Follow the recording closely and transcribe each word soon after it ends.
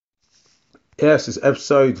Yes, it's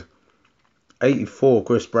episode 84.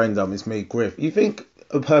 Griff's Brain Dump. It's me, Griff. You think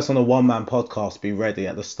a person on a one-man podcast be ready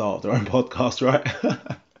at the start of their own podcast, right?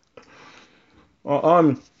 Well,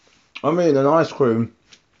 I'm eating an ice cream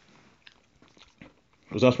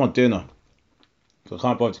because that's my dinner. So I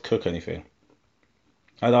can't bother to cook anything.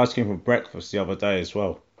 I had ice cream for breakfast the other day as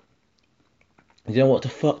well. And you know what the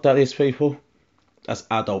fuck that is, people? That's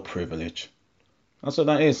adult privilege. That's what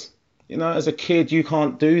that is. You know, as a kid, you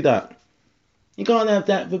can't do that. You can't have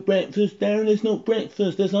that for breakfast, Darren. It's not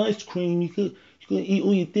breakfast. There's ice cream. You gotta eat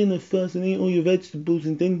all your dinner first and eat all your vegetables,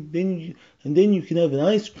 and then you can have an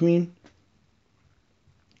ice cream.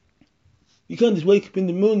 You can't just wake up in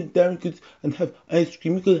the morning, Darren, and have ice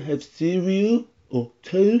cream. You gotta have cereal or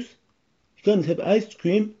toast. You can't just have ice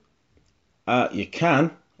cream. You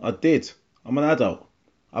can. I did. I'm an adult.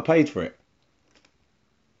 I paid for it.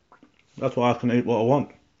 That's why I can eat what I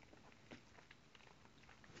want.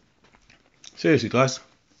 Seriously, guys.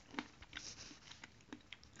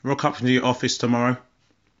 Rock up to the office tomorrow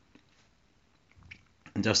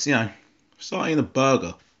and just, start eating a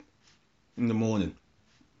burger in the morning.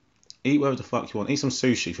 Eat whatever the fuck you want. Eat some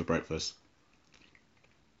sushi for breakfast.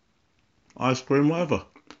 Ice cream, whatever.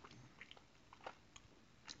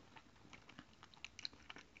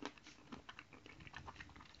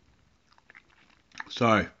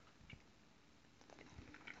 So,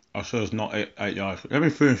 I should have not ate the ice cream. Let me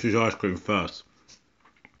finish this ice cream first.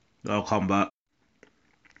 Then I'll come back.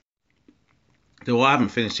 Well, I haven't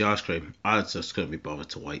finished the ice cream. I just couldn't be bothered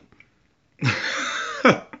to wait. Be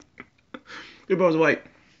bothered to wait.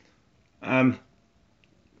 I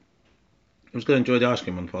was going to enjoy the ice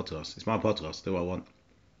cream on the podcast. It's my podcast. Do what I want.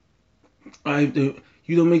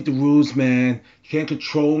 You don't make the rules, man. You can't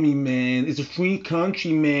control me, man. It's a free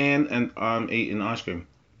country, man. And I'm eating ice cream.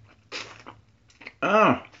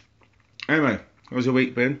 Anyway, how's your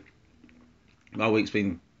week been? My week's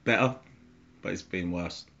been better, but it's been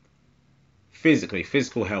worse.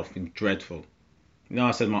 Physical health been dreadful.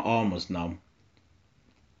 I said my arm was numb.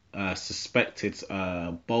 Suspected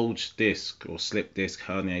bulged disc or slip disc,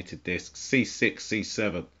 herniated disc, C6,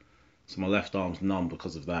 C7. So my left arm's numb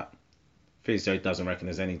because of that. Physio doesn't reckon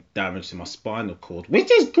there's any damage to my spinal cord, which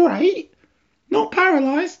is great. Not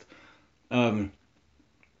paralysed.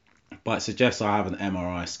 But it suggests I have an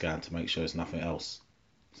MRI scan to make sure there's nothing else.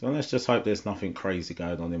 So let's just hope there's nothing crazy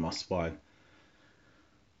going on in my spine.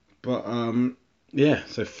 But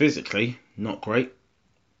so physically not great.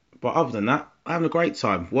 But other than that, I'm having a great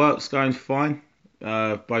time. Work's going fine.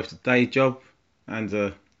 Both the day job and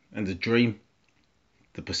the dream,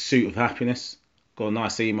 the pursuit of happiness. Got a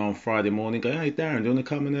nice email on Friday morning going, "Hey Darren, do you want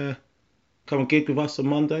to come and gig with us on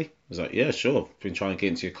Monday?" I was like, "Yeah, sure. Been trying to get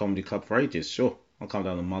into your comedy club for ages. Sure, I'll come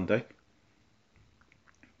down on Monday."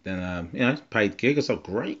 Then paid gig. I said,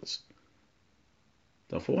 "Great."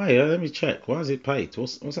 I thought, "Hey, let me check. Why is it paid?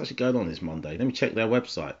 What's actually going on this Monday? Let me check their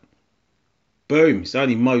website." Boom! It's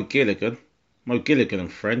only Mo Gilligan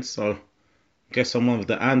and friends. So I guess I'm one of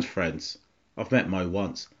the and friends. I've met Mo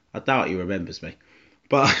once. I doubt he remembers me,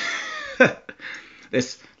 but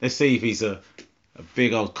let's see if he's a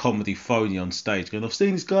big old comedy phony on stage. Going, "I've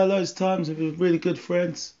seen this guy loads of times. We're really good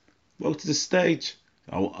friends. Welcome to the stage."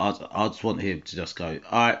 I just want him to just go,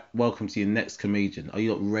 "All right, welcome to your next comedian. Are you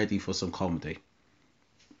not ready for some comedy?"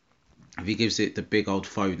 If he gives it the big old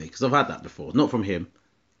phony, because I've had that before, not from him.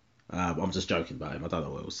 I'm just joking about him. I don't know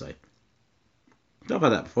what he'll say. I've had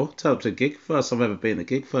that before. Turn up to a gig. First I've ever been at a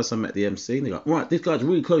gig. First I met the MC. And they go, "Right, this guy's a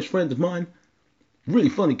really close friend of mine. Really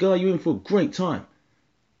funny guy. You're in for a great time."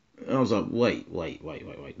 And I was like, wait.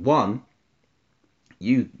 One,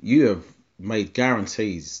 you have made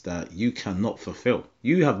guarantees that you cannot fulfill.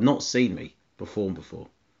 You have not seen me perform before.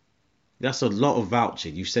 That's a lot of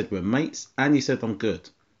vouching. You said we're mates and you said I'm good.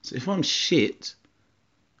 So if I'm shit,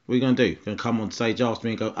 what are you going to do? Going to come on stage after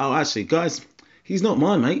me and go, "Oh, actually, guys, he's not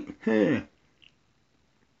my mate."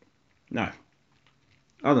 No.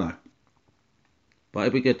 I don't know. But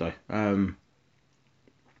it'll be good though. I'm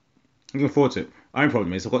looking forward to it. The only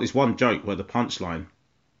problem is I've got this one joke where the punchline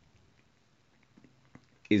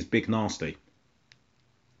is Big Nasty.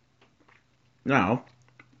 Now,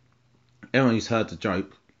 everyone who's heard the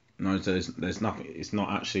joke knows there's nothing. It's not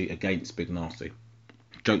actually against Big Nasty.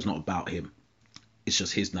 The joke's not about him. It's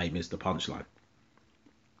just his name is the punchline.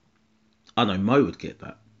 I know Mo would get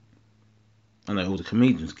that. I know all the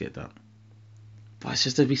comedians get that. But it's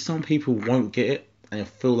just there'll be some people who won't get it, and I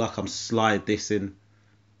feel like I'm slide dissing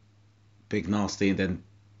Big Nasty, and then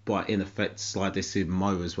by in effect slide dissing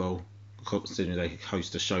Mo as well, considering they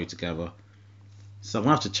host a show together. So I'm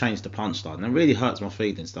gonna have to change the punchline. And it really hurts my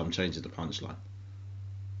feelings that I'm changing the punchline.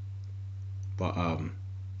 But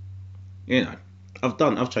You know, I've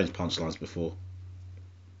changed punchlines before.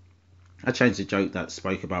 I changed a joke that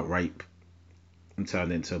spoke about rape and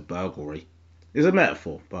turned into burglary. It's a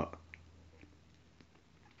metaphor, but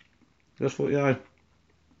I just thought,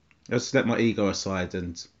 let's let my ego aside,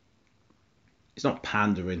 and it's not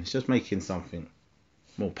pandering. It's just making something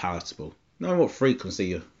more palatable. Knowing what frequency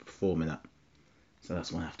you're performing at, so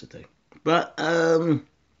that's what I have to do. But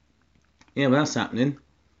yeah, well, that's happening.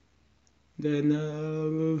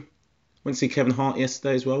 Then went to see Kevin Hart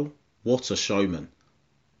yesterday as well. What a showman!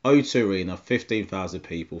 O2 Arena, 15,000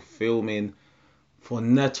 people filming for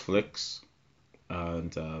Netflix,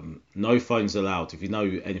 and no phones allowed. If you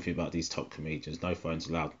know anything about these top comedians, no phones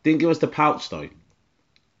allowed. Didn't give us the pouch though.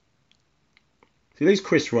 See, at least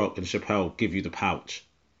Chris Rock and Chappelle give you the pouch.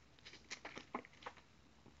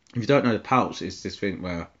 If you don't know, the pouch is this thing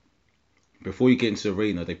where before you get into the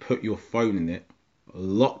arena, they put your phone in it,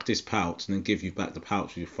 lock this pouch, and then give you back the pouch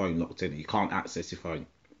with your phone locked in it. You can't access your phone.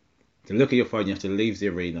 To look at your phone, you have to leave the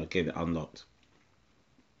arena, get it unlocked.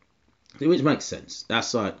 Which makes sense.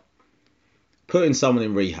 That's like putting someone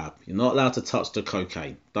in rehab. You're not allowed to touch the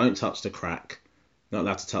cocaine. Don't touch the crack. You're not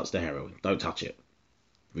allowed to touch the heroin. Don't touch it.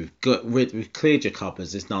 We've cleared your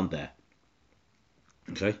cupboards. There's none there.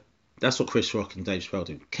 Okay? That's what Chris Rock and Dave Chappelle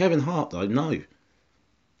do. Kevin Hart, though, no.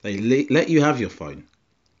 They let you have your phone.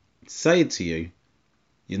 Say to you,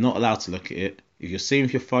 you're not allowed to look at it. If you're seen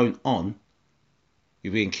with your phone on,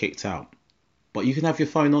 you're being kicked out. But you can have your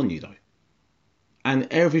phone on you, though. And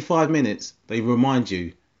every 5 minutes, they remind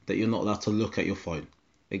you that you're not allowed to look at your phone.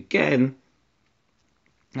 Again,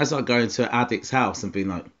 that's like going to an addict's house and being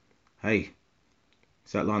like, hey,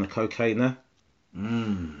 is that line of cocaine there?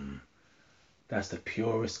 That's the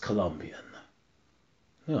purest Colombian.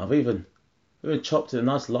 Yeah, I've even chopped in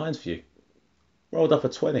nice lines for you. Rolled up a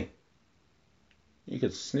 20. You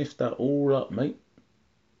could sniff that all up, mate.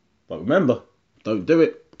 But remember, don't do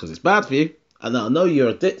it because it's bad for you. And I know you're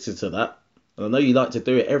addicted to that. And I know you like to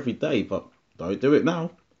do it every day, but don't do it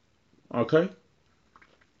now. Okay?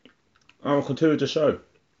 I'll continue the show.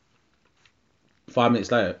 5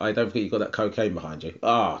 minutes later, I don't think you got that cocaine behind you.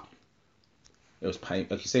 It was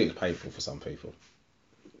painful. Like you see, it was painful for some people.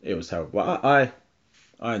 It was terrible. But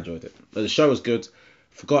I enjoyed it. But the show was good.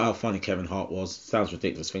 Forgot how funny Kevin Hart was. Sounds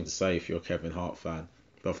ridiculous thing to say if you're a Kevin Hart fan.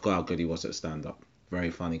 But I forgot how good he was at stand-up. Very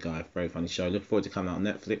funny guy. Very funny show. Looking forward to coming out on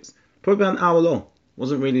Netflix. Probably about an hour long.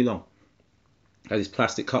 Wasn't really long. Had his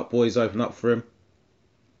Plastic Cup Boys open up for him.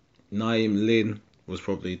 Naeem Lynn was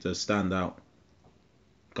probably the standout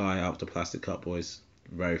guy out of the Plastic Cup Boys.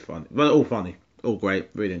 Very funny. But all funny. All great.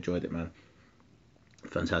 Really enjoyed it, man.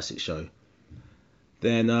 Fantastic show.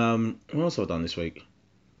 Then, what else have I done this week?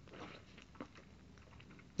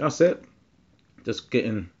 That's it. Just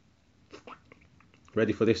getting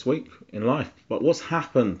ready for this week in life. But what's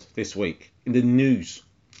happened this week in the news?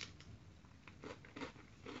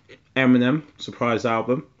 Eminem surprise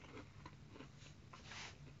album.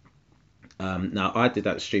 Now I did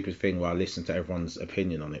that stupid thing where I listened to everyone's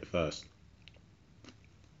opinion on it first.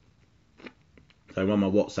 So I run my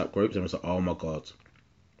WhatsApp groups and I was like, oh my god,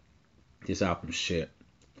 this album's shit.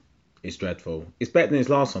 It's dreadful. It's better than his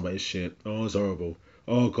last one, but it's shit. Oh, it's horrible.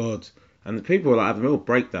 Oh god. And the people were like having a real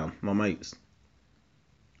breakdown. My mates.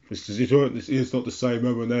 This is not the same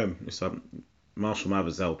Eminem. It's like Marshall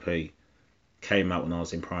Mathers LP came out when I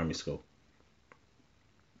was in primary school.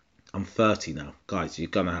 I'm 30 now. Guys, you're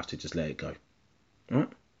going to have to just let it go. Alright?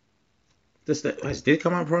 Did it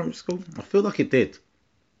come out in primary school? I feel like it did.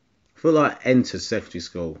 I feel like I entered secondary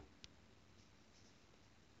school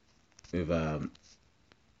with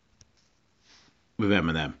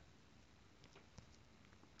Eminem.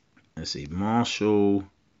 Let's see. Marshall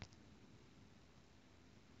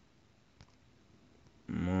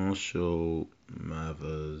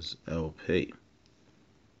Mathers LP.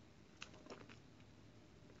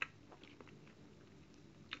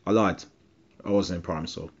 I lied. I wasn't in primary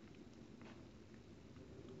school.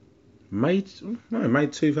 May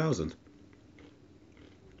 2000.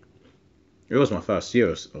 It was my first year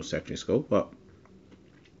of secondary school, but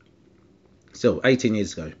still, 18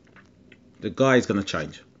 years ago. The guy is going to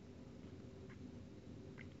change.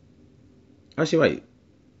 Actually, wait.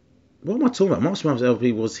 What am I talking about? Marshall Mathers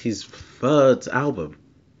LP was his third album.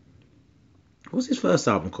 What's his first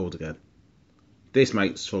album called again? This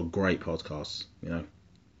makes for great podcasts, you know.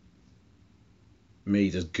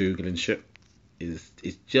 Me just Googling shit. It's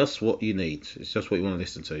just what you need. It's just what you want to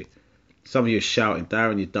listen to. Some of you are shouting,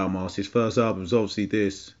 Darren, you dumbass. His first album is obviously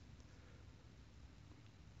this.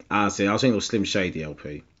 I was thinking it was Slim Shady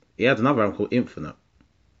LP. He had another album called Infinite.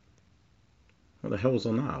 What the hell was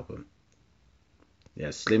on that album?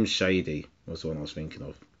 Yeah, Slim Shady was the one I was thinking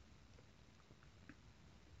of.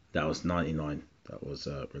 That was 99. That was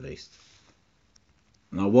released.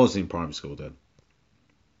 And I was in primary school then.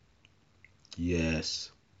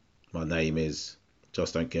 Yes. My name is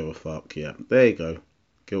Just Don't Give a Fuck. Yeah. There you go.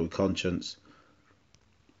 Guilty Conscience.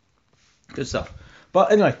 Good stuff.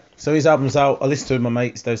 But anyway, so his album's out. I listened to it with my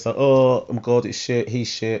mates. They're like, oh my god, it's shit. He's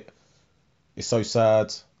shit. It's so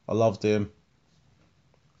sad. I loved him.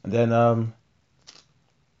 And then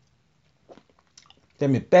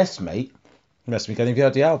my best mate messaged me going, have you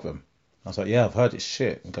heard the album? I was like, yeah, I've heard it's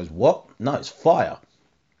shit. He goes, what? No, it's fire.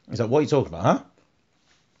 He's like, what are you talking about, huh?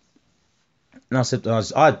 And I said,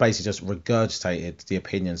 I had basically just regurgitated the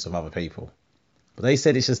opinions of other people. But they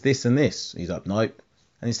said it's just this and this. He's like, nope.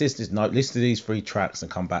 And it's this, nope. Listen to these 3 tracks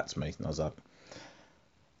and come back to me. And I was like,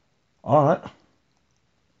 all right.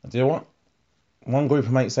 Do you know what? One group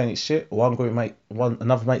of mates saying it's shit,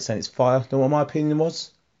 another mate saying it's fire. Do you know what my opinion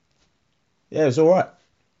was? Yeah, it was alright.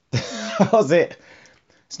 That was it.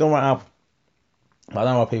 It's not right album. But I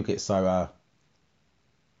don't know why people get so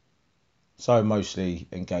emotionally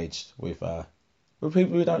engaged with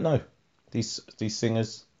people who don't know. These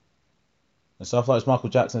singers and stuff. Like it's Michael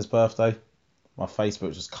Jackson's birthday. My Facebook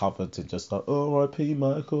was just covered in just like, R.I.P.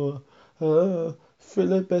 Michael.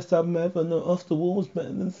 Thriller best album ever. No, Off the Walls better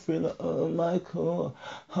than Thriller. Oh, Michael.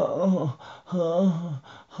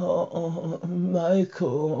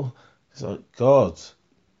 Michael. It's like, God.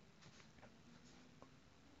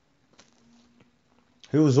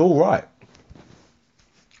 He was alright.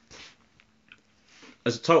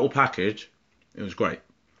 As a total package, it was great.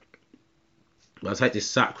 But I take this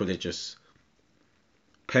sacrilegious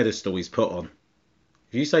pedestal he's put on.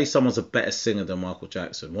 If you say someone's a better singer than Michael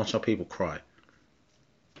Jackson, watch how people cry.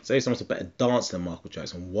 Say someone's a better dancer than Michael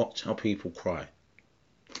Jackson, watch how people cry.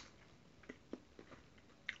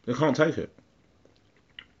 They can't take it.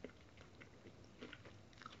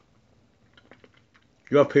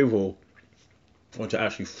 You have people who want to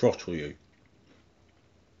actually throttle you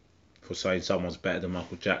for saying someone's better than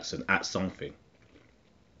Michael Jackson at something.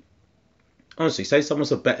 Honestly, say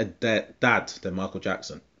someone's a better dad than Michael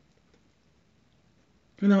Jackson.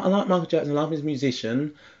 You know, I like Michael Jackson, I love his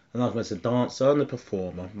musician, I love him as a dancer and a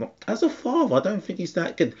performer. As a father, I don't think he's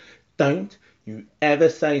that good. Don't you ever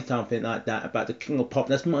say something like that about the king of pop.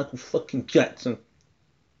 That's Michael fucking Jackson.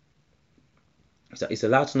 He's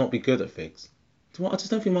allowed to not be good at things. So what? I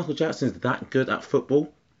just don't think Michael Jackson is that good at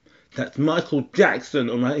football. That's Michael Jackson,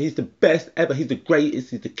 alright? He's the best ever. He's the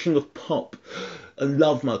greatest. He's the king of pop. I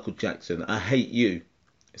love Michael Jackson. I hate you.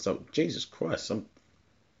 It's like, Jesus Christ, I'm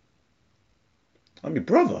your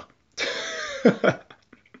brother. I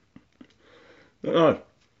don't know.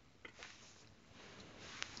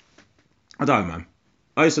 I don't know, man.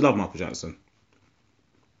 I used to love Michael Jackson.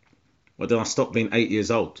 But then I stopped being 8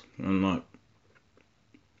 years old. And like,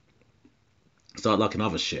 started liking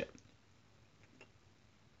other shit.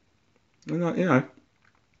 And like, you know,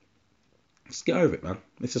 just get over it, man.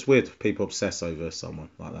 It's just weird if people obsess over someone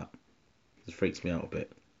like that. It just freaks me out a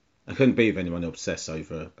bit. I couldn't be with anyone who obsess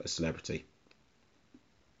over a celebrity.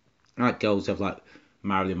 I like girls who have like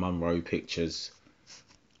Marilyn Monroe pictures,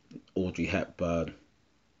 Audrey Hepburn,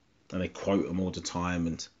 and they quote them all the time.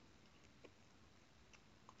 And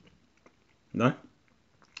no,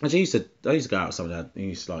 actually, I used to go out with someone who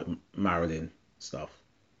used to like Marilyn stuff.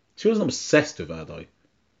 She wasn't obsessed with her though.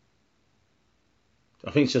 I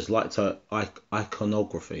think she just liked her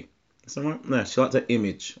iconography. Is that right? Yeah, she liked her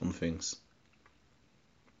image on things.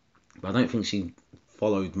 But I don't think she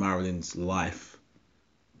followed Marilyn's life.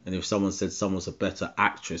 And if someone said someone was a better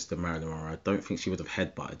actress than Marilyn Monroe, I don't think she would have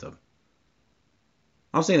headbutted them.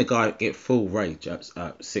 I've seen a guy get full rage at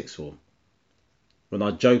sixth form when I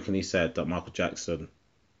jokingly said that Michael Jackson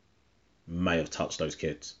may have touched those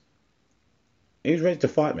kids. He was ready to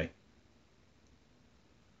fight me.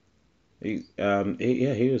 He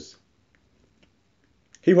was.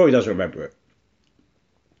 He probably doesn't remember it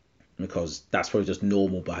because that's probably just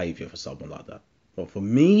normal behaviour for someone like that. But for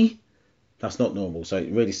me, that's not normal. So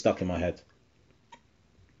it really stuck in my head.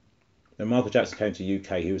 When Michael Jackson came to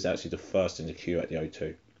UK, he was actually the first in the queue at the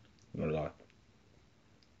O2. I'm not lie.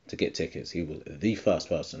 To get tickets, he was the first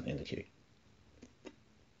person in the queue.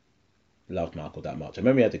 Loved Michael that much. I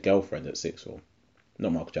remember he had a girlfriend at sixth form.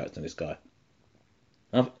 Not Michael Jackson, this guy.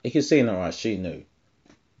 You can see in her eyes, she knew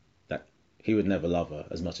that he would never love her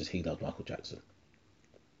as much as he loved Michael Jackson.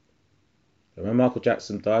 But when Michael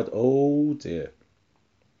Jackson died, oh dear.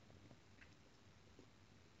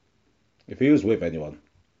 If he was with anyone,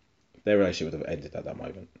 their relationship would have ended at that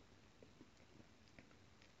moment.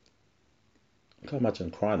 I can't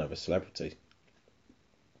imagine crying over a celebrity.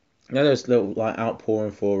 You know, there's little like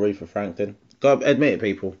outpouring for Aretha Franklin. Go admit it,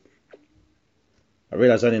 people. I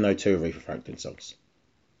realise I only know 2 Aretha Franklin songs.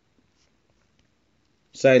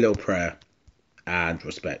 Say a Little Prayer and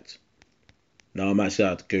Respect. No, I'm actually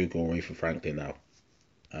out to Google Aretha Franklin now.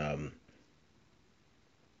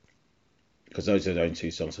 Because those are the only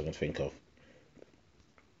 2 songs I can think of.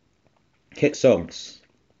 Hit songs.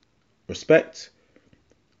 Respect.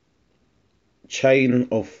 Chain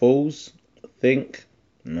of Fools. Think.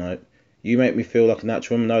 No. You Make Me Feel Like a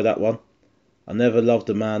Natural Woman. Know that one. I Never Loved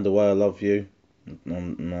a Man the Way I Love You.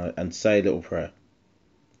 No. And Say a Little Prayer.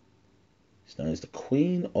 She's known as the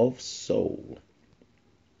Queen of Soul.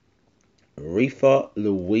 Aretha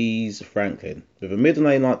Louise Franklin. With a middle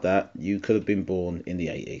name like that, you could have been born in the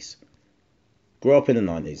 80s. Grew up in the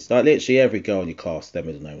 90s. Like literally every girl in your class, their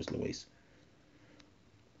middle name was Louise.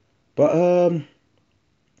 But and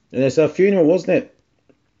it's her funeral, wasn't it?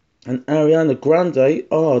 And Ariana Grande,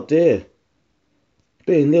 oh dear,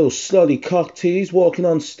 being little slutty cock tease, walking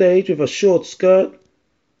on stage with a short skirt.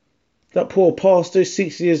 That poor pastor,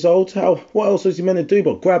 60 years old. What else was he meant to do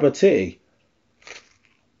but grab a titty?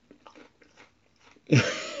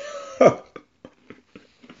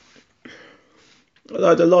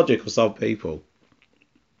 Like the logic of some people.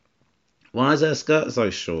 Why is her skirt so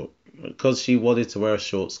short? Because she wanted to wear a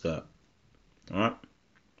short skirt. Alright?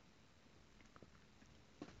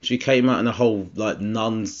 She came out in a whole like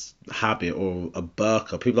nun's habit or a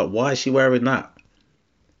burqa. People are like, why is she wearing that?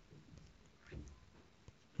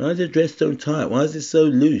 Why is the dress so tight? Why is it so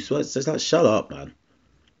loose? Well, it's just like, shut up, man.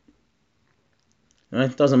 Right?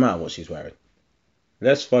 It doesn't matter what she's wearing.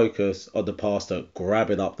 Let's focus on the pastor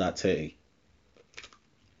grabbing up that titty.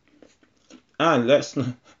 And let's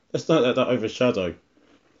not let that overshadow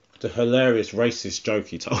the hilarious racist joke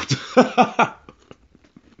he told.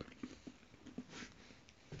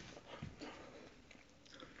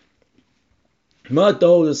 My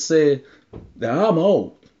daughter said that I'm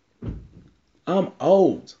old. I'm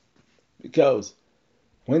old. Because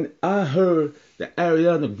when I heard that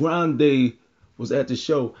Ariana Grande was at the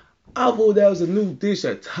show, I thought that was a new dish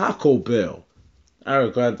at Taco Bell.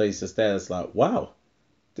 Ariana Grande used to stare at us like, wow,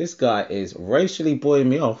 this guy is racially boying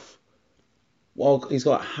me off while he's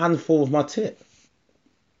got a handful of my tit.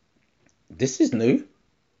 This is new.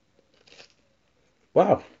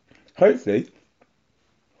 Wow. Hopefully,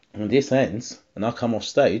 when this ends and I come off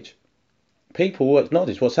stage, people will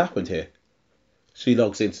acknowledge what's happened here. She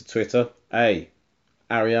logs into Twitter. Hey,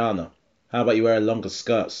 Ariana, how about you wear a longer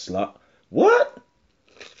skirt, slut? What?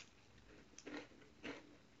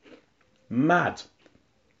 Mad.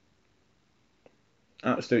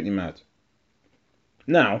 Absolutely mad.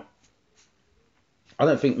 Now, I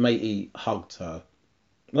don't think Matey hugged her.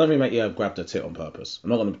 I don't think Matey grabbed her tit on purpose. I'm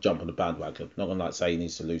not going to jump on the bandwagon. I'm not going to like say he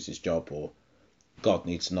needs to lose his job or God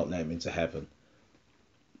needs to not let him into heaven.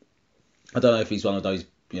 I don't know if he's one of those,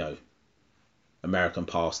 American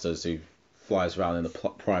pastors who flies around in a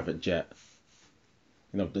private jet.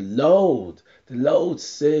 The Lord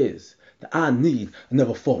says that I need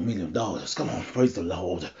another $4 million. Come on, praise the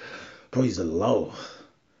Lord. Praise the Lord.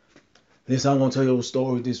 Listen, I'm going to tell you a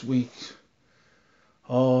story this week.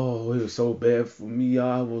 Oh, it was so bad for me.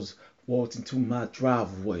 I was walking to my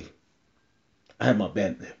driveway. I had my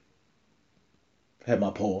Bentley. I had my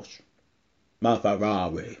Porsche. My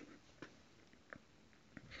Ferrari.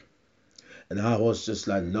 And I was just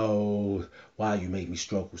like, Lord, why you make me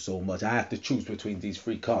struggle so much? I have to choose between these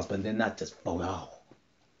 3 cars, but they're not just for all.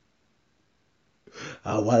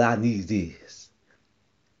 What I need is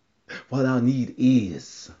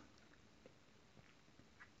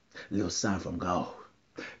a little sign from God,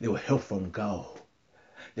 a little help from God, a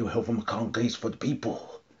little help from a congregation for the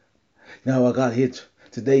people. Now I got hit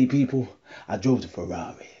today, people. I drove the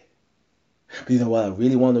Ferrari. But you know what I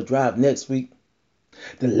really want to drive next week?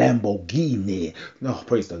 The Lamborghini. No,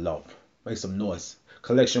 praise the Lord. Make some noise.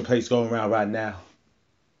 Collection plates going around right now.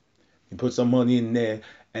 You put some money in there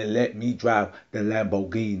and let me drive the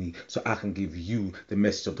Lamborghini so I can give you the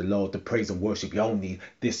message of the Lord, the praise and worship you only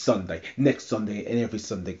this Sunday, next Sunday, and every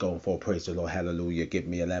Sunday going for praise the Lord. Hallelujah. Give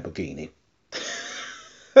me a Lamborghini.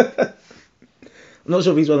 I'm not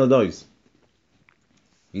sure if he's one of those.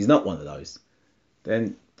 If he's not one of those,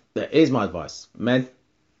 then here's my advice. Men,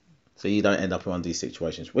 so you don't end up in one of these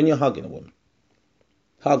situations. When you're hugging a woman,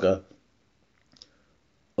 hug her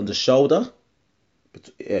on the shoulder.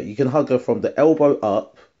 You can hug her from the elbow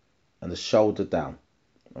up and the shoulder down.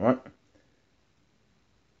 Alright?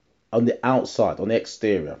 On the outside, on the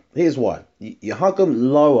exterior. Here's why. You hug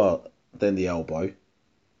them lower than the elbow.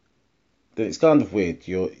 Then it's kind of weird.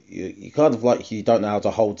 You kind of like you don't know how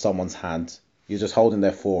to hold someone's hand. You're just holding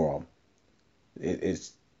their forearm.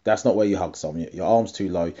 It's That's not where you hug someone. Your arm's too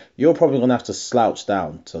low. You're probably gonna have to slouch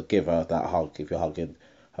down to give her that hug if you're hugging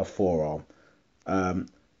her forearm.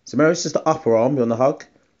 So maybe it's just the upper arm you want to hug,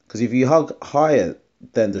 because if you hug higher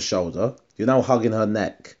than the shoulder, you're now hugging her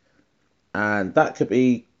neck, and that could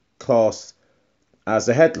be classed as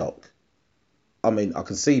a headlock. I mean, I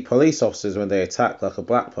can see police officers when they attack like a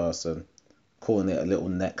black person, calling it a little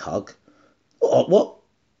neck hug. What?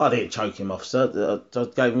 I didn't choke him, officer. I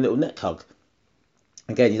gave him a little neck hug.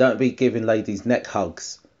 Again, you don't be giving ladies neck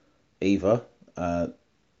hugs either.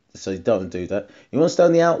 So you don't do that. You want to stay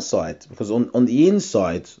on the outside, because on the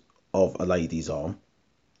inside of a lady's arm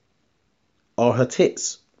are her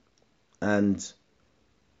tits. And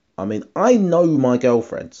I mean, I know my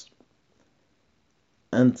girlfriends,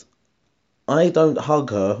 and I don't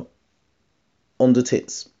hug her on the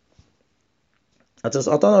tits. I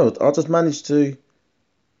don't know. I just manage to,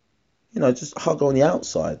 just hug her on the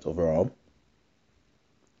outside of her arm.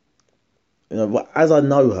 As I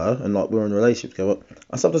know her and like we're in a relationship together,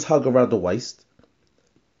 I sometimes hug around the waist.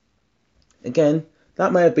 Again,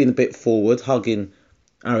 that may have been a bit forward, hugging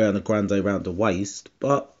Ariana Grande around the waist,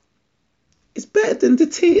 but it's better than the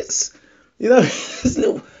tits. It's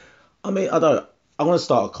little. I mean, I don't. I want to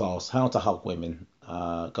start a class, how to hug women.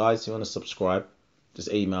 Guys, you want to subscribe?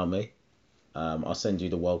 Just email me. I'll send you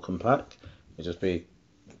the welcome pack. It'll just be,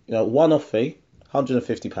 one-off fee,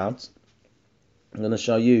 £150. I'm going to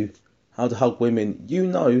show you how to hug women you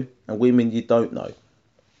know and women you don't know.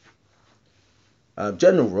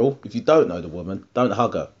 General rule, if you don't know the woman, don't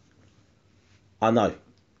hug her. I know,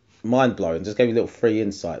 mind blowing, just gave you a little free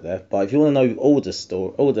insight there. But if you want to know all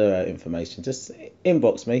the information, just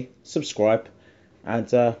inbox me, subscribe,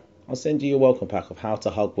 and I'll send you your welcome pack of how to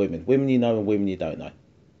hug women you know and women you don't know.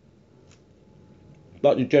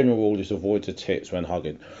 Like the general rule is avoid the tits when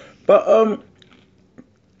hugging. But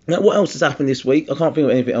now, what else has happened this week? I can't think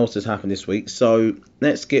of anything else that's happened this week. So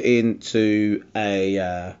let's get into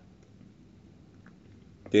a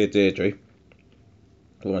Dear Deirdre.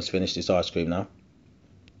 I've almost finished this ice cream now.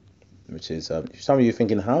 Which is, some of you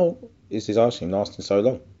thinking, how is this ice cream lasting so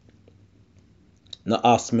long? Not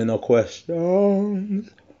ask me no questions.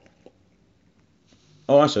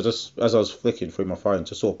 Oh, actually, just as I was flicking through my phone,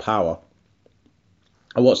 just saw Power.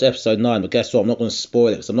 I watched episode 9, but guess what? I'm not going to spoil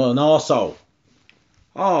it because I'm not an arsehole.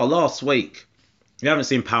 Oh, last week. If you haven't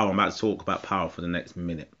seen Power, I'm about to talk about Power for the next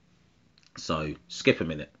minute. So, skip a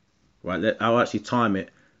minute. Right, I'll actually time it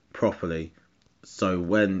properly. So,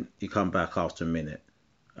 when you come back after a minute,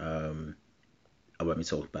 I won't be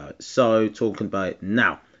talking about it. So, talking about it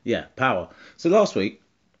now. Yeah, Power. So, last week,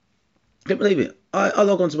 I can't believe it. I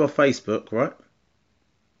log onto my Facebook, right?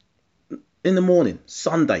 In the morning,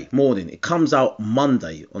 Sunday morning. It comes out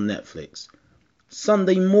Monday on Netflix.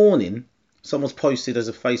 Sunday morning, someone's posted as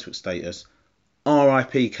a Facebook status,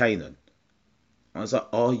 R.I.P. Kanan. I was like,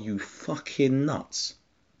 are you fucking nuts?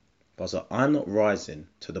 But I was like, I'm not rising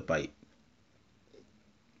to the bait.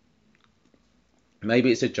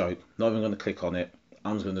 Maybe it's a joke. Not even going to click on it.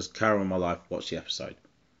 I'm just going to just carry on my life, watch the episode.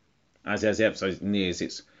 As the episode nears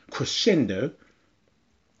its crescendo,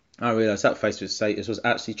 I realised that Facebook status was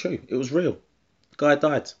actually true. It was real. The guy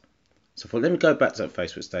died. So I thought, let me go back to that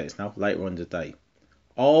Facebook status now, later on in the day.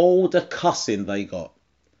 Oh, the cussing they got.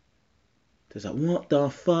 There's like, what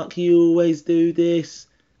the fuck, you always do this?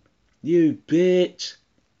 You bitch.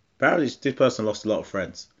 Apparently this person lost a lot of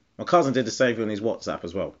friends. My cousin did the same thing on his WhatsApp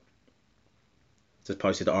as well. Just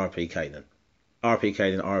posted RP Kanan. RP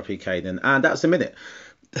Kanan, RP Kanan. And that's a minute.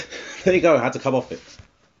 There you go, I had to come off it.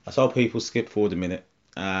 I told people skip forward a minute.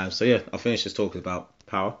 So yeah, I finished just talking about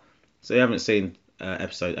Power. So you haven't seen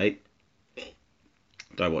episode 8.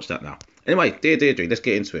 Go watch that now. Anyway, Dear Deirdre, let's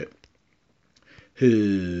get into it.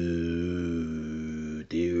 Who,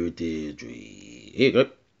 Dear Deirdre. Here you go.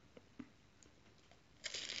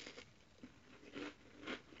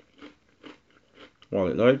 While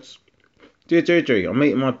it loads. Dear Deirdre, I'm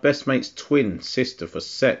meeting my best mate's twin sister for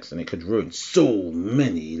sex and it could ruin so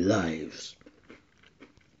many lives.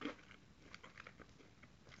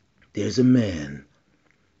 There's a man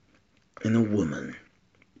and a woman.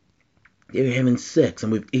 They're having sex,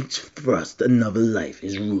 and with each thrust, another life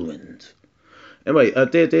is ruined. Anyway,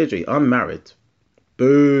 Dear Deirdre, I'm married.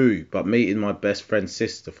 Boo! But meeting my best friend's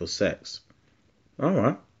sister for sex.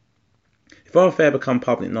 Alright. If our affair became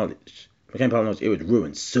public knowledge, it would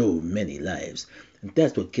ruin so many lives. And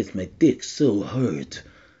that's what gets my dick so hard.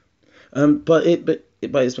 But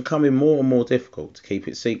it's becoming more and more difficult to keep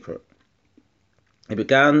it secret. It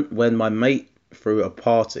began when my mate threw a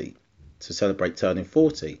party to celebrate turning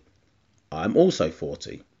 40. I'm also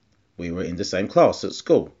 40. We were in the same class at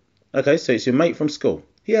school. Okay, so it's your mate from school.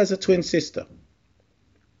 He has a twin sister.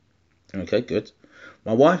 Okay, good.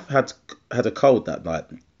 My wife had a cold that night.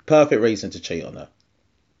 Perfect reason to cheat on her.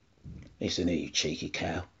 Isn't it, you cheeky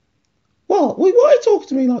cow? What? Why are you talking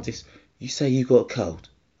to me like this? You say you got a cold.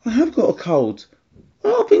 I have got a cold.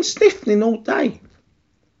 Well, I've been sniffling all day.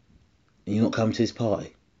 And you're not coming to this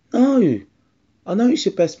party? No. I know it's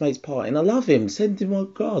your best mate's party and I love him. Send him my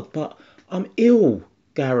God. But I'm ill,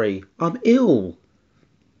 Gary. I'm ill.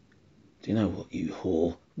 Do you know what, you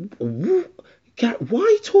whore? Gary, why are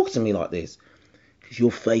you talking to me like this? Because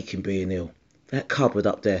you're faking being ill. That cupboard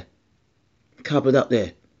up there.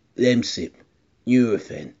 Lemsip,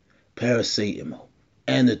 Nurofen, paracetamol,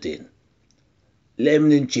 Anodin,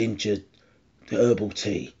 lemon and ginger herbal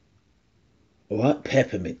tea. Alright,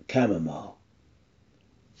 peppermint, chamomile.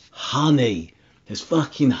 Honey. There's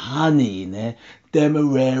fucking honey in there.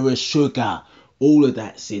 Demerara sugar. All of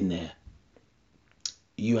that's in there.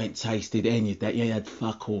 You ain't tasted any of that. You ain't had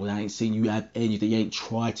fuck all. I ain't seen you have any of that. You ain't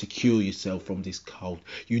tried to cure yourself from this cold.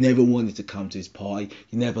 You never wanted to come to this party.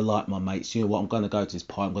 You never liked my mates. You know what? I'm going to go to this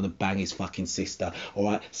party. I'm going to bang his fucking sister.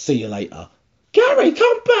 Alright, see you later. Gary,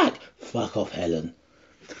 come back. Fuck off, Helen.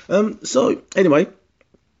 So, anyway.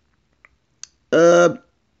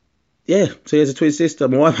 Yeah, so he has a twin sister.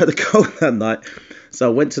 My wife had a cold that night. So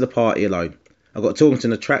I went to the party alone. I got talking to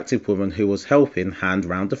an attractive woman who was helping hand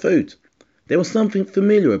round the food. There was something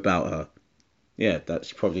familiar about her. Yeah, that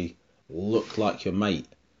she probably looked like your mate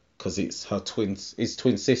because it's his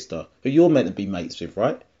twin sister, who you're meant to be mates with,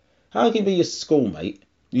 right? How can he be your schoolmate?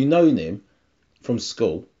 You known him from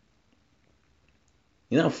school.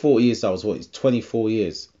 You know, 40 years old, what? It's 24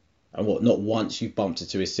 years. And what, not once you bumped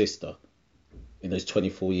into his sister in those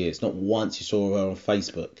 24 years. Not once you saw her on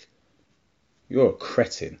Facebook. You're a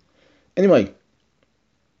cretin. Anyway,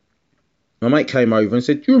 my mate came over and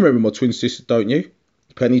said, "You remember my twin sister, don't you?"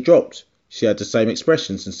 The penny dropped. She had the same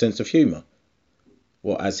expressions and sense of humour.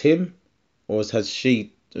 What, as him? Or as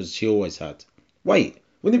she always had? Wait,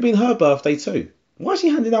 wouldn't it have been her birthday too? Why is she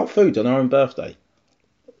handing out food on her own birthday?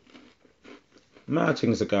 Mad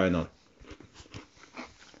things are going on.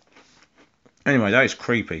 Anyway, that is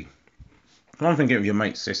creepy. One thing, get with your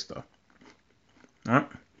mate's sister. Alright?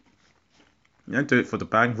 You don't do it for the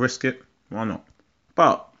bang, risk it. Why not?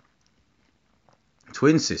 But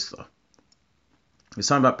twin sister. There's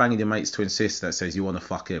something about banging your mate's twin sister that says you want to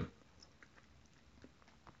fuck him.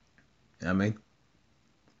 You know what I mean?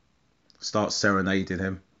 Start serenading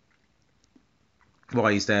him.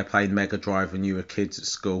 While he's there playing Mega Drive when you were kids at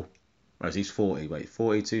school. Whereas he's 40. Wait,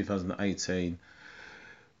 40, 2018.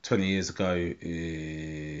 20 years ago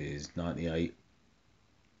is 98.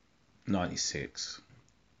 96.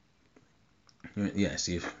 Yeah,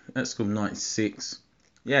 see, at school 96.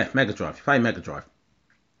 Yeah, Mega Drive. You play Mega Drive.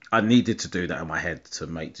 I needed to do that in my head to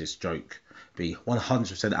make this joke be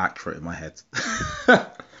 100% accurate in my head.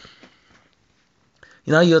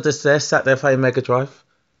 You know, you're just there, sat there playing Mega Drive.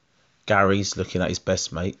 Gary's looking at his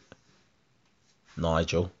best mate,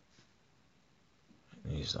 Nigel.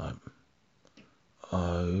 And he's like,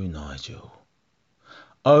 "Oh, Nigel.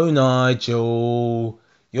 Oh, Nigel.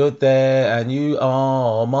 You're there and you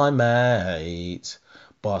are my mate.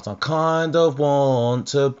 But I kind of want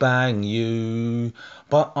to bang you.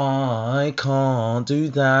 But I can't do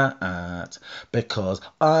that because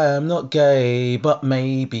I am not gay. But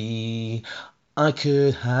maybe I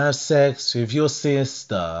could have sex with your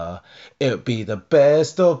sister. It would be the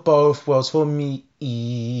best of both worlds for me."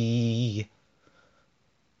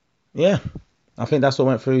 Yeah, I think that's what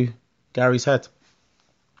went through Gary's head.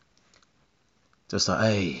 Just like,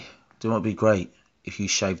 "Hey, do you know what would be great if you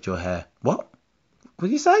shaved your hair?" What? What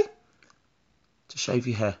did you say? To shave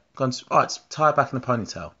your hair. Alright, tie it back in a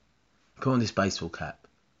ponytail. Put on this baseball cap.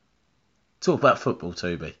 Talk about football,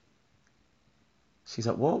 Toby. She's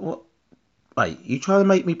like, what? Wait, you trying to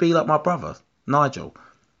make me be like my brother, Nigel?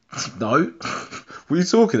 No. What are you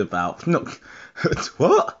talking about? No.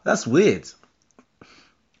 What? That's weird.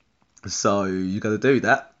 So, you gonna do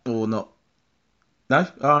that or not? No?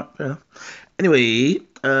 Alright, fair enough. Anyway,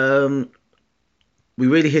 we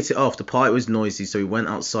really hit it off. The party was noisy, so we went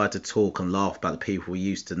outside to talk and laugh about the people we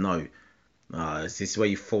used to know. This is where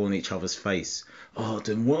you fall in each other's face. Oh,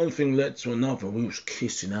 then one thing led to another. We was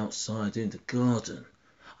kissing outside in the garden.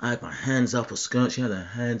 I had my hands up her skirt. She had her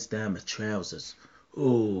hands down my trousers.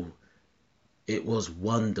 Oh, it was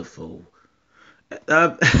wonderful.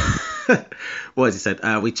 What has he said?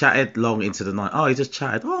 We chatted long into the night. Oh, he just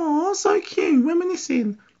chatted. Oh, so cute,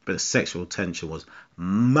 reminiscing. But the sexual tension was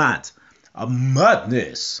mad. A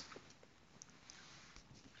madness.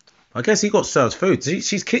 I guess he got served food.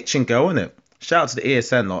 She's kitchen girl, isn't it? Shout out to the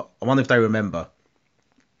ESN lot. I wonder if they remember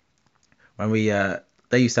when we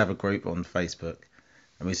they used to have a group on Facebook,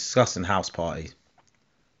 and we were discussing house parties,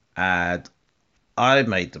 and I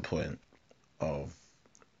made the point of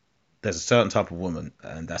there's a certain type of woman,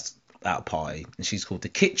 and that's at a party, and she's called the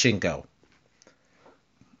kitchen girl.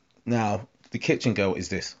 Now, the kitchen girl is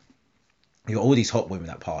this. You got all these hot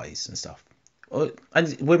women at parties and stuff.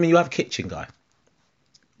 And women, you have a kitchen guy.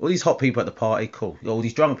 All these hot people at the party, cool. You got all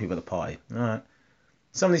these drunk people at the party. Alright.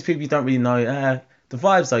 Some of these people you don't really know. The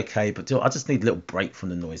vibe's okay, but I just need a little break from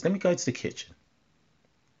the noise. Let me go to the kitchen.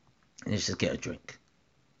 And you just get a drink.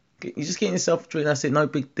 You just get yourself a drink, that's it, no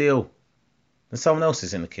big deal. And someone else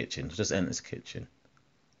is in the kitchen, just enters the kitchen.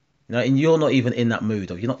 And you're not even in that mood,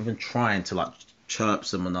 or you're not even trying to like chirp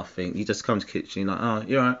them or nothing. You just come to the kitchen, you're like, oh,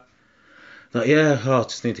 you're alright. Like, yeah, I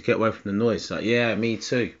just need to get away from the noise. Like, yeah, me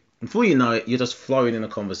too. And before you know it, you're just flowing in a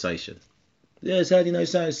conversation. Yeah, so how do you know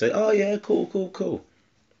so? Oh, yeah, cool.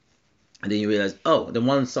 And then you realise,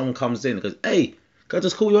 then someone comes in and goes, hey, can I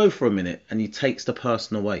just call you over for a minute? And he takes the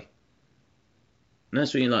person away. And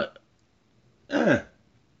that's when you're like,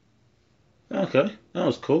 okay, that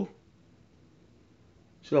was cool.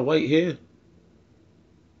 Should I wait here?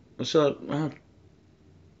 Or should I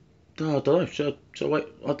don't know. Should I wait?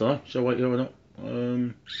 I don't know. Should I wait here or not?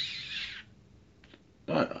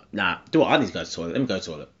 Nah. Do what? I need to go to the toilet. Let me go to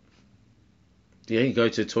the toilet. Yeah, you go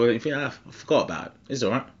to the toilet and you think, I forgot about it. It's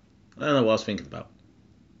alright. I don't know what I was thinking about.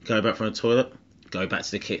 Go back from the toilet. Go back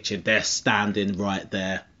to the kitchen. They're standing right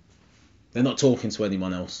there. They're not talking to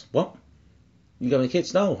anyone else. What? You go in the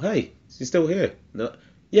kitchen? No. Hey, you're still here. No.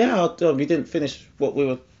 Yeah, we didn't finish what we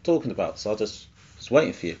were talking about, so I just was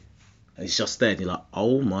waiting for you. And he's just there, and you're like,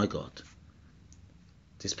 oh my god,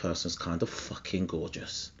 this person's kind of fucking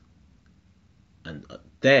gorgeous. And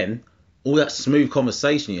then all that smooth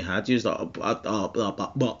conversation you had, you was like,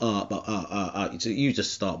 you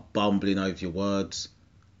just start bumbling over your words.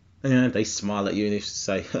 And they smile at you and they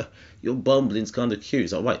say, your bumbling's kind of cute.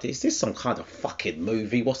 It's like, wait, is this some kind of fucking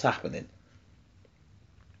movie? What's happening?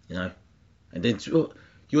 And then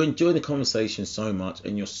you enjoy the conversation so much,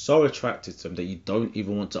 and you're so attracted to them that you don't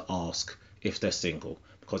even want to ask if they're single,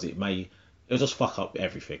 because it'll just fuck up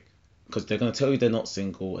everything. Because they're going to tell you they're not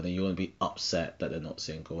single, and then you're going to be upset that they're not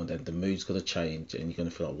single, and then the mood's going to change, and you're going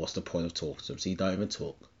to feel like, what's the point of talking to them? So you don't even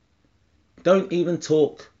talk. Don't even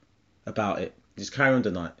talk about it. Just carry on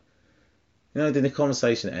the night. Then the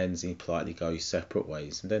conversation ends, and you politely go your separate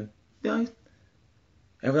ways, and then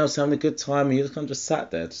everyone else having a good time, and you just kind of just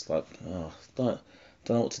sat there, just like,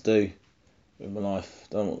 don't know what to do with my life.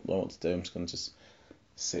 Don't know what to do. I'm just going to just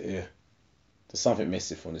sit here. There's something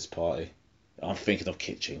missing from this party. I'm thinking of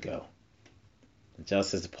kitchen girl. And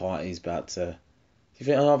just as the party's about to... Do you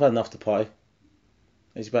think, I've had enough to party?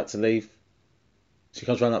 He's about to leave. She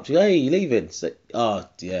comes running up to you, hey, you leaving? So,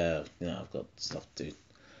 yeah, I've got stuff to do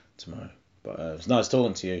tomorrow. But it's nice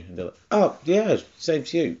talking to you. And they're like, oh, yeah, same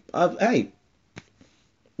to you. Hey,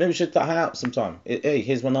 maybe we should hang out sometime. Hey,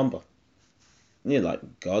 here's my number. And you're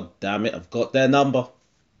like, god damn it, I've got their number.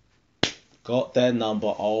 Got their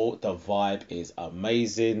number. Oh, the vibe is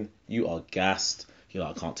amazing. You are gassed. You're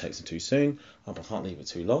like, I can't text them too soon. I can't leave it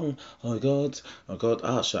too long. Oh god.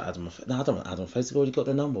 Should I add them on Facebook? No, I don't want to add them on Facebook. I've already got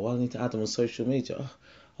their number. Why do I need to add them on social media?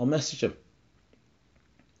 I'll message them.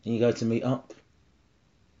 And you go to meet up.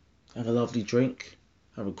 Have a lovely drink.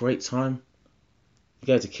 Have a great time. You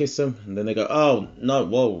go to kiss them, and then they go, oh, no,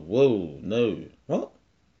 whoa, no. What?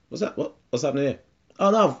 What's that? What's happening here?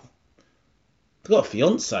 Oh, no, I've got a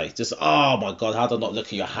fiance. Just, oh my god, how did I not look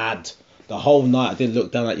at your hand? The whole night I didn't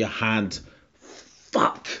look down at your hand.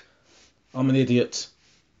 Fuck. I'm an idiot.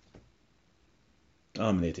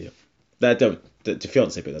 The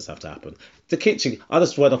fiance bit does have to happen. The kitchen, I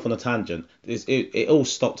just went off on a tangent. It all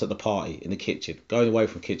stopped at the party in the kitchen. Going away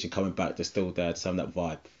from the kitchen, coming back, they're still there, just having that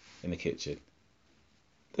vibe in the kitchen.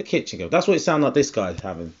 The kitchen girl. That's what it sounded like this guy's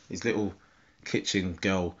having. His little kitchen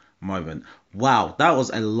girl moment. Wow, that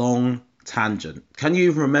was a long tangent. Can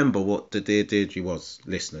you even remember what the Dear Deirdre was,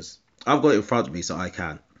 listeners? I've got it in front of me so I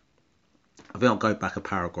can. I think I'll go back a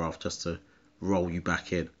paragraph just to roll you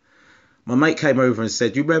back in. My mate came over and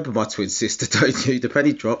said, you remember my twin sister, don't you? The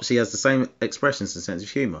penny dropped. She has the same expressions and sense of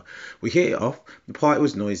humour. We hit it off. The party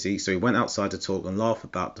was noisy, so we went outside to talk and laugh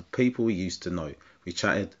about the people we used to know. We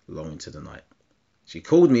chatted long into the night. She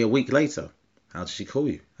called me a week later. How did she call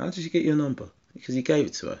you? How did she get your number? Because you gave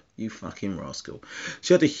it to her. You fucking rascal.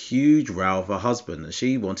 She had a huge row with her husband and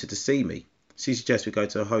she wanted to see me. She suggested we go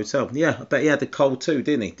to a hotel. Yeah, I bet he had the cold too,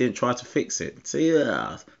 didn't he? Didn't try to fix it. So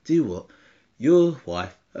yeah, do what? Your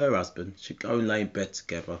wife, her husband, should go and lay in bed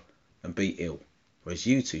together and be ill. Whereas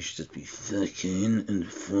you two should just be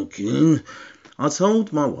fucking. I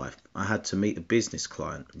told my wife I had to meet a business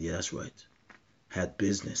client. Yeah, that's right. Had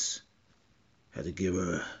business. Had to give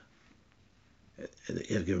her,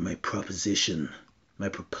 my proposition, my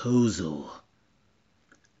proposal.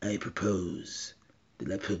 I propose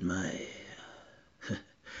that I put my.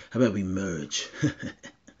 How about we merge?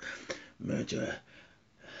 merge,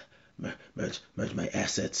 merge my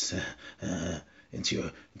assets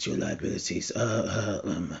into your liabilities.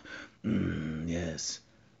 Yes.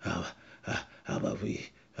 How about we?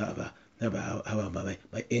 How about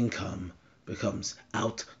my income becomes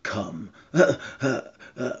outcome? Do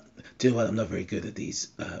you know what? I'm not very good at these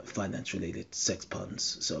finance-related sex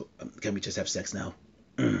puns. So can we just have sex now?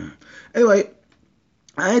 Anyway,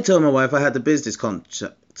 I told my wife I had the business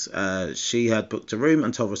contract. She had booked a room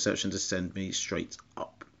and told reception to send me straight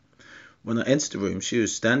up. When I entered the room, she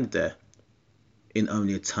was standing there in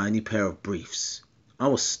only a tiny pair of briefs. I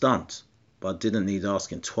was stunned, but I didn't need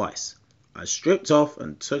asking twice. I stripped off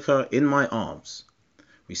and took her in my arms.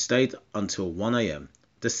 We stayed until 1 a.m.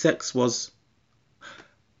 The sex was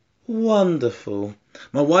wonderful.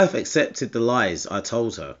 My wife accepted the lies I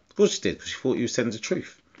told her. Of course she did, because she thought you were telling the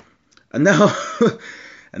truth. And now,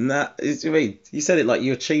 and that is, I mean, you said it like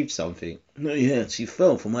you achieved something. No, yeah, she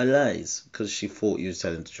fell for my lies because she thought you were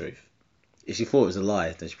telling the truth. If she thought it was a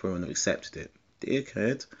lie, then she probably wouldn't have accepted it.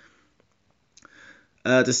 Dickhead.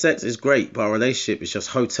 The sex is great, but our relationship is just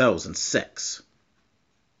hotels and sex.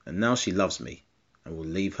 And now she loves me and will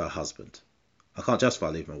leave her husband. I can't justify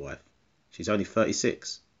leaving my wife. She's only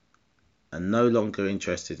 36 and no longer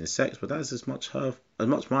interested in sex, but that is as much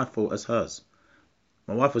my fault as hers.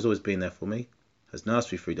 My wife has always been there for me, has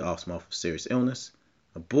nursed me through the aftermath of serious illness,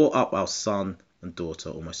 and brought up our son and daughter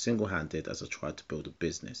almost single-handed as I tried to build a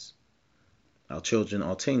business. Our children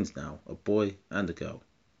are teens now, a boy and a girl.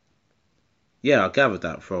 Yeah, I gathered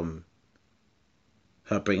that from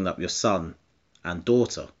her bringing up your son and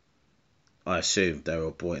daughter. I assumed they were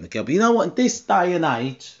a boy and a girl. But you know what? In this day and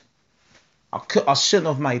age, I shouldn't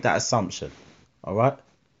have made that assumption. Alright?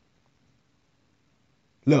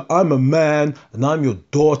 Look, I'm a man and I'm your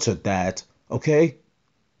daughter, Dad. Okay?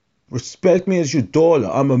 Respect me as your daughter.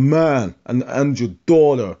 I'm a man and your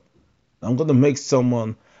daughter. I'm going to make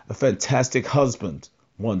someone a fantastic husband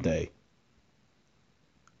one day.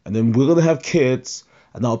 And then we're going to have kids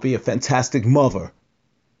and I'll be a fantastic mother.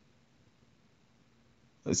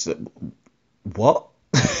 It's what?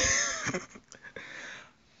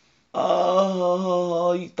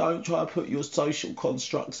 Oh, you don't try to put your social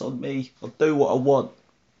constructs on me. I'll do what I want.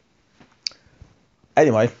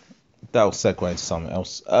 Anyway, that'll segue into something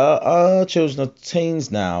else. Our children are teens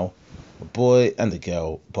now, a boy and a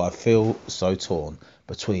girl, but I feel so torn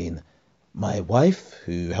between my wife,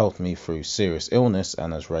 who helped me through serious illness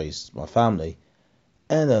and has raised my family,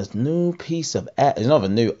 and a new piece of ass. It's not a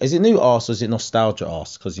new. Is it new ass or is it nostalgia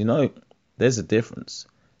ass? Because you know, there's a difference.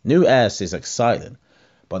 New ass is exciting,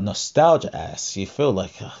 but nostalgia ass, you feel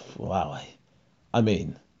like, wow. I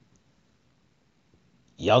mean,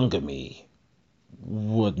 younger me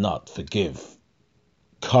would not forgive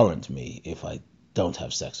current me if I don't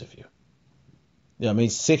have sex with you. You know what I mean?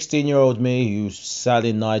 16-year-old me who sat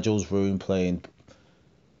in Nigel's room playing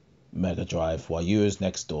Mega Drive while you was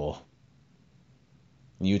next door.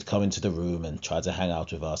 You'd come into the room and try to hang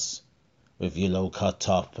out with us with your low cut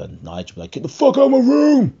top, and Nigel would be like, get the fuck out of my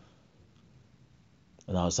room!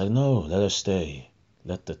 And I was like, no, let her stay.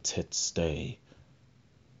 Let the tits stay.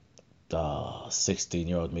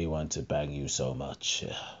 16-year-old me wanted to bang you so much.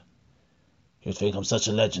 You'd think I'm such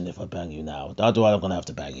a legend if I bang you now. Otherwise, I'm going to have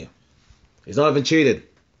to bang you. It's not even cheated.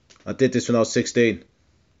 I did this when I was 16.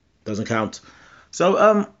 Doesn't count.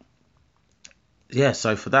 So, yeah,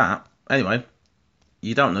 so for that, anyway,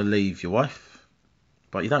 you don't want to leave your wife,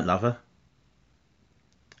 but you don't love her.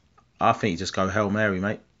 I think you just go Hail Mary,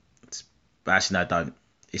 mate. But actually, no, don't.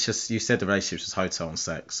 It's just, you said the relationship's just hotel and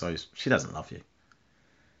sex, so she doesn't love you.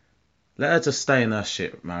 Let her just stay in her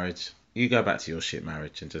shit marriage. You go back to your shit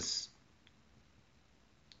marriage and just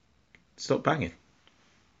stop banging.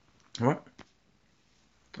 Alright?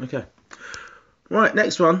 Okay. Right,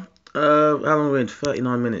 next one. How long are we in?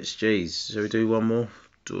 39 minutes. Jeez. Shall we do one more?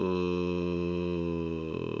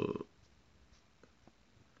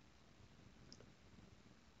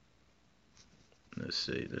 Let's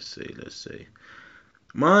see.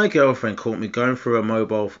 My girlfriend caught me going through her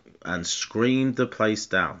mobile and screamed the place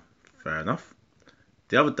down. Fair enough.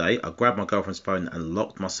 The other day, I grabbed my girlfriend's phone and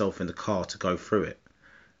locked myself in the car to go through it.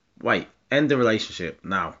 Wait, end the relationship.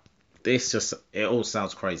 Now, it all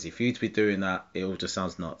sounds crazy. For you to be doing that, it all just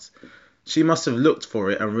sounds nuts. She must have looked for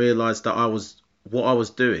it and realised that what I was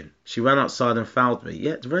doing. She ran outside and found me.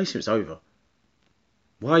 Yeah, the relationship's over.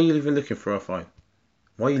 Why are you even looking for her phone?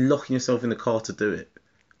 Why are you locking yourself in the car to do it?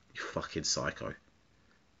 You fucking psycho.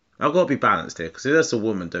 I've got to be balanced here, because if there's a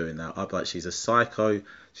woman doing that, I'd be like, she's a psycho,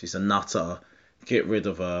 she's a nutter, get rid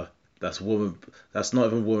of her. That's woman. That's not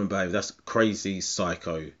even woman behavior. That's crazy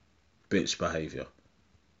psycho bitch behavior.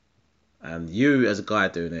 And you, as a guy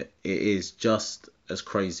doing it, it is just as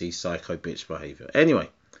crazy psycho bitch behavior. Anyway,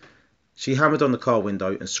 she hammered on the car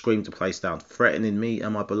window and screamed the place down, threatening me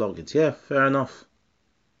and my belongings. Yeah, fair enough.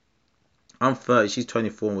 I'm 30, she's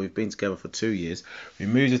 24, and we've been together for 2 years. We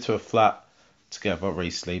moved into a flat together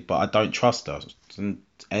recently, but I don't trust her.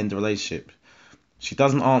 End the relationship. She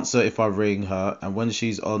doesn't answer if I ring her, and when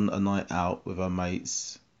she's on a night out with her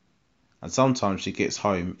mates, and sometimes she gets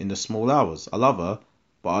home in the small hours. I love her,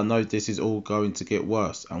 but I know this is all going to get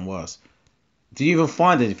worse and worse. Do you even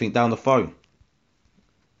find anything down the phone?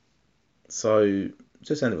 So,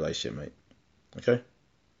 just end the relationship, mate. Okay?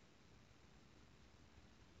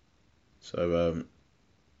 So,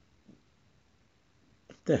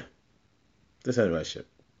 yeah, just end the relationship.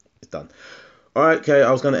 It's done. Alright, okay,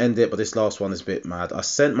 I was going to end it, but this last one is a bit mad. I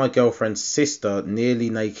sent my girlfriend's sister nearly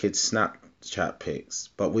naked Snapchat pics,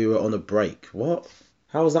 but we were on a break. What?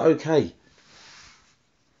 How was that okay?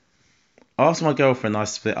 After my girlfriend and I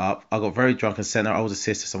split up, I got very drunk and sent her older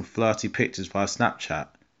sister some flirty pictures via Snapchat.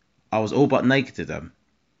 I was all but naked in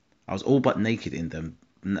them.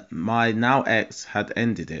 My now ex had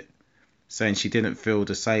ended it, saying she didn't feel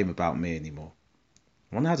the same about me anymore.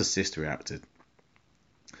 I wonder how the sister reacted.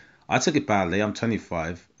 I took it badly. I'm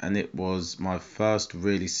 25, and it was my first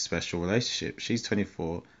really special relationship. She's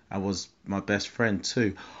 24 and was my best friend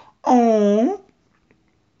too. Oh,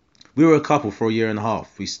 we were a couple for a year and a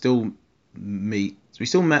half. We still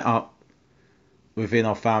met up within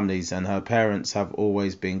our families, and her parents have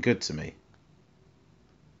always been good to me.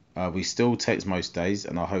 We still text most days,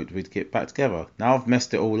 and I hoped we'd get back together. Now I've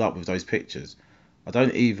messed it all up with those pictures. I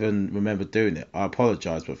don't even remember doing it. I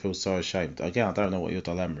apologise, but feel so ashamed. Again, I don't know what your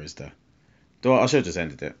dilemma is there. I should have just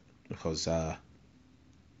ended it, because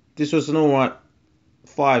this was an alright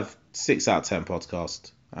 5, 6 out of 10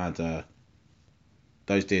 podcast, and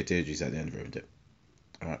those dear Deirdres at the end ruined it.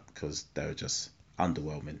 Alright, because they were just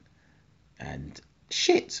underwhelming and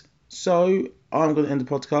shit. So I'm going to end the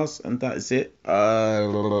podcast, and that is it.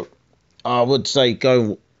 I would say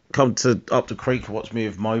come to Up the Creek and watch me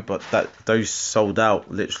with Mo, but those sold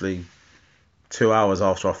out literally 2 hours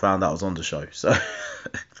after I found out I was on the show. So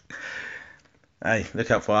hey,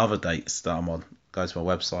 look out for other dates that I'm on. Go to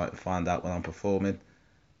my website and find out when I'm performing.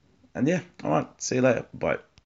 And yeah, alright, see you later. Bye.